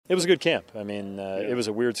It was a good camp. I mean, it was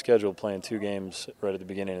a weird schedule playing 2 games right at the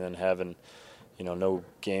beginning and then having, no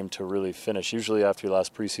game to really finish. Usually after your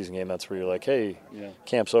last preseason game, that's where you're like, hey,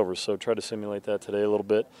 camp's over. So try to simulate that today a little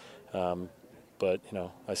bit. But,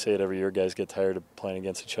 I say it every year, guys get tired of playing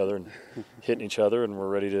against each other and hitting each other, and we're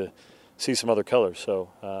ready to see some other colors. So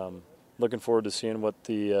looking forward to seeing what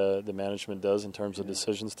the management does in terms of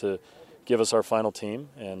decisions to give us our final team,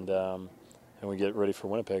 and we get ready for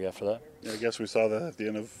Winnipeg after that. Yeah, I guess we saw that at the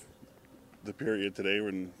end of the period today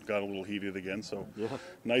when got a little heated again. So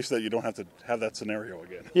nice that you don't have to have that scenario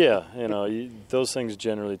again. Yeah, those things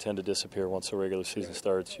generally tend to disappear once the regular season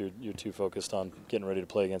starts. You're too focused on getting ready to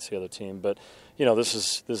play against the other team. But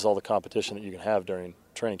this is all the competition that you can have during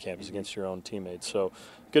training camp is against your own teammates. So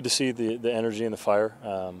good to see the energy and the fire.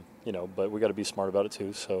 But we got to be smart about it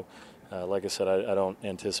too. So like I said, I don't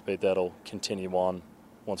anticipate that'll continue on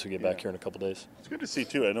once we get back here in a couple days. It's good to see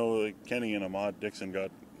too. I know Kenny and Ahmad Dixon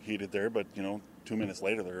got heated there, but 2 minutes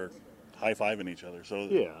later they're high-fiving each other, so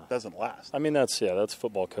it doesn't last. I mean, that's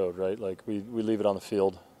football code, right? Like we leave it on the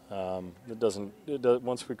field.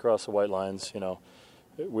 Once we cross the white lines,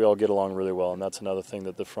 we all get along really well, and that's another thing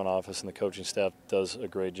that the front office and the coaching staff does a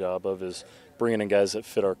great job of, is bringing in guys that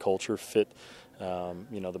fit our culture, fit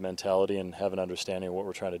the mentality, and have an understanding of what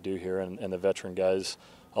we're trying to do here. And the veteran guys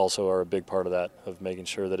also are a big part of that, of making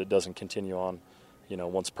sure that it doesn't continue on,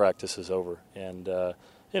 once practice is over. And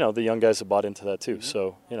the young guys have bought into that too.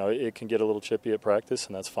 So, it can get a little chippy at practice,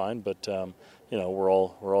 and that's fine. But, we're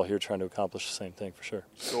all here trying to accomplish the same thing for sure.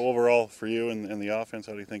 So overall, for you and the offense,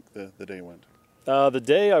 how do you think the day went? The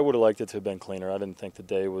day, I would have liked it to have been cleaner. I didn't think the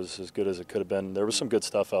day was as good as it could have been. There was some good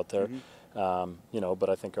stuff out there, but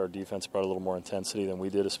I think our defense brought a little more intensity than we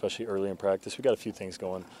did, especially early in practice. We got a few things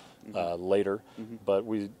going later, but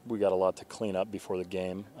we got a lot to clean up before the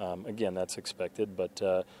game. Again, that's expected,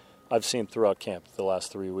 but I've seen throughout camp the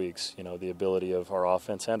last 3 weeks, the ability of our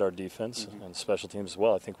offense and our defense and special teams as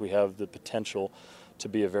well. I think we have the potential to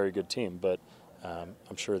be a very good team, but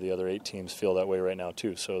I'm sure the other 8 teams feel that way right now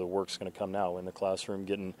too. So the work's going to come now in the classroom,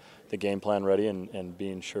 getting the game plan ready and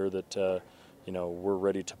being sure that we're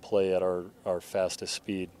ready to play at our fastest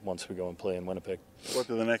speed once we go and play in Winnipeg. What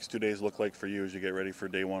do the next 2 days look like for you as you get ready for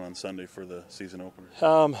day 1 on Sunday for the season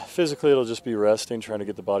opener? Physically, it'll just be resting, trying to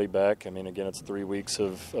get the body back. I mean, again, it's 3 weeks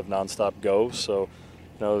of nonstop go. So,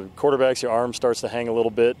 quarterbacks, your arm starts to hang a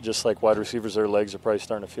little bit, just like wide receivers, their legs are probably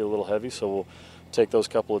starting to feel a little heavy. So we'll take those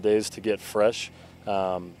couple of days to get fresh,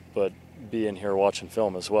 but be in here watching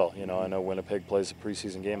film as well. I know Winnipeg plays a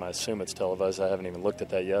preseason game. I assume it's televised. I haven't even looked at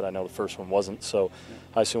that yet. I know the first one wasn't, so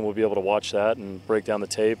I assume we'll be able to watch that and break down the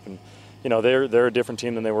tape. And they're a different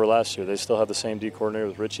team than they were last year. They still have the same D coordinator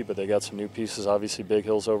with Richie, but they got some new pieces. Obviously, Big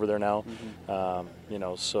Hill's over there now.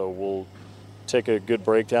 So we'll take a good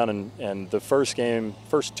breakdown. And the first 2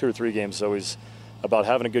 or 3 games is always about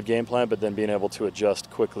having a good game plan, but then being able to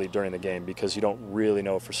adjust quickly during the game, because you don't really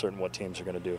know for certain what teams are going to do.